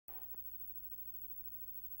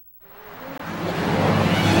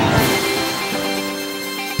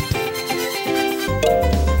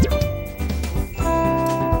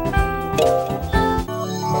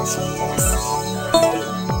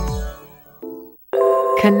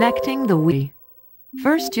Connecting the Wii.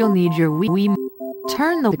 First you'll need your WiiWii.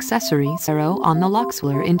 Turn the accessory arrow on the lock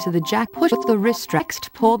switch into the jack. Push the wrist.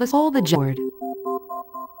 Next pull the cord.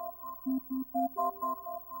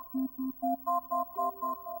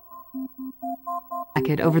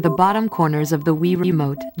 It over the bottom corners of the Wii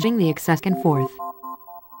remote, jing the access and forth.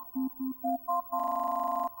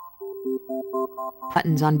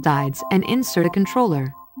 Buttons on sides and insert a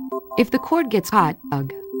controller. If the cord gets hot,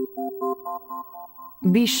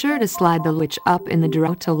 be sure to slide the switch up in the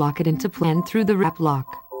drawer to lock it into place through the wrap lock.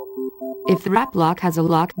 If the wrap lock has a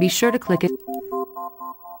lock, be sure to click it.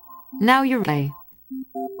 Now you're ready.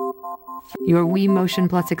 Your Wii Motion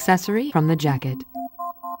Plus accessory from the jacket.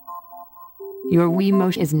 Your Wii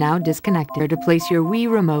Motion is now disconnected. To place your Wii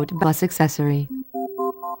Remote Plus accessory,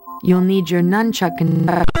 you'll need your nunchuck